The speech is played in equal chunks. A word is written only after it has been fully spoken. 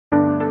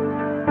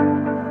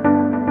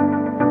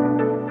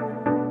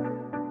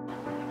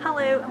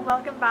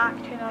Welcome back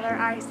to another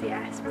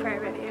ICS prayer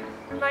video.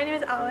 My name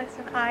is Alice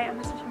and I am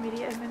the social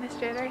media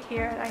administrator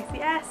here at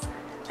ICS,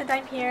 and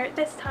I'm here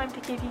this time to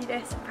give you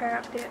this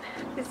prayer update.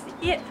 This is the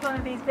 8th one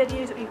of these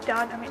videos that we've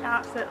done, and we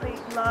absolutely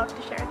love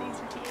to share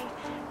these with you.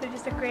 They're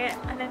just a great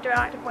and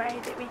interactive way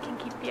that we can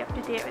keep you up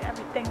to date with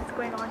everything that's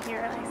going on here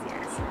at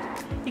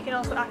ICS. You can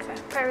also access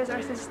prayer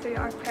resources through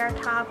our prayer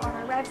tab on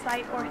our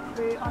website or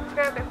through our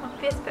prayer group on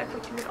Facebook,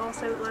 which we would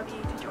also love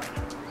you to join.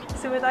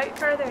 So without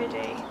further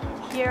ado,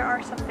 here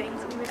are some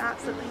things we would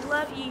absolutely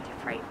love you to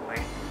pray for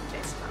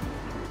this month.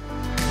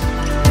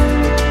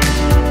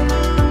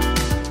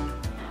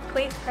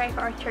 Please pray for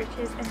our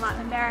churches in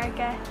Latin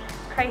America,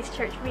 Christ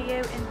Church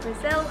Rio in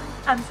Brazil,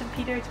 and St.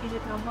 Peter's Villa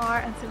del Mar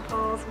and St.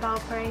 Paul's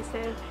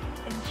Valparaiso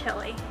in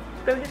Chile.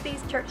 Both of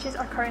these churches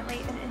are currently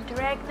in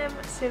interregnum,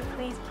 so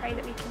please pray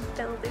that we can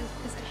fill those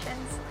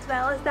positions. As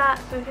well as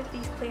that, both of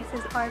these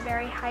places are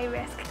very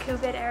high-risk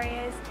COVID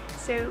areas,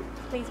 so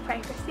please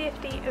pray for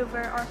safety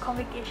over our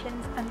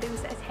congregations and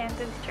those that attend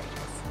those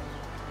churches.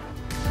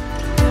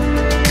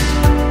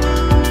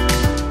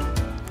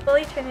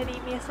 Holy Trinity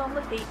Maison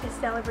Lafitte is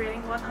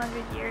celebrating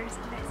 100 years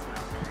this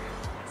month,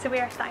 so we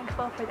are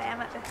thankful for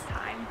them at this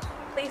time.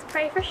 Please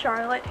pray for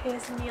Charlotte, who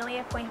is the newly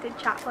appointed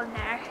chaplain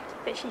there,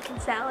 that she can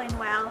settle in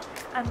well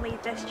and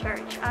lead this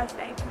church as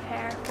they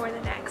prepare for the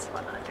next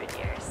 100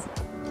 years.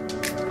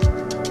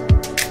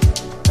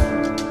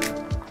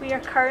 We are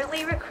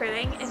currently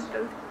recruiting in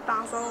both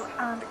Basel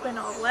and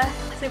Grenoble,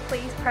 so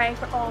please pray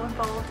for all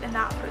involved in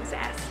that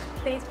process.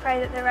 Please pray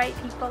that the right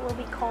people will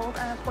be called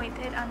and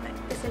appointed and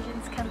that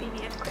decisions can be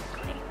made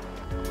quickly.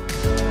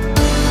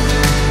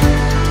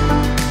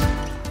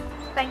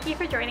 Thank you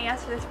for joining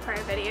us for this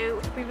prayer video.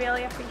 We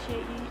really appreciate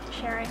you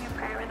sharing your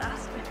prayer with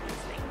us with these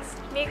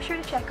things. Make sure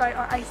to check out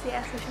our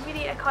ICS social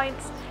media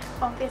accounts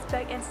on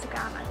Facebook,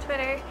 Instagram and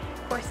Twitter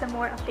for some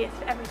more updates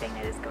of everything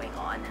that is going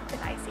on with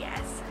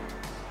ICS.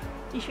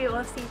 You should be able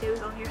to see those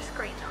on your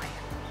screen now.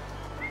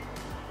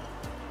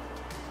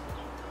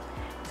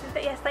 So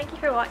yes, thank you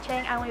for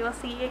watching, and we will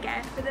see you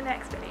again for the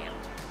next video.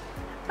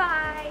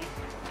 Bye!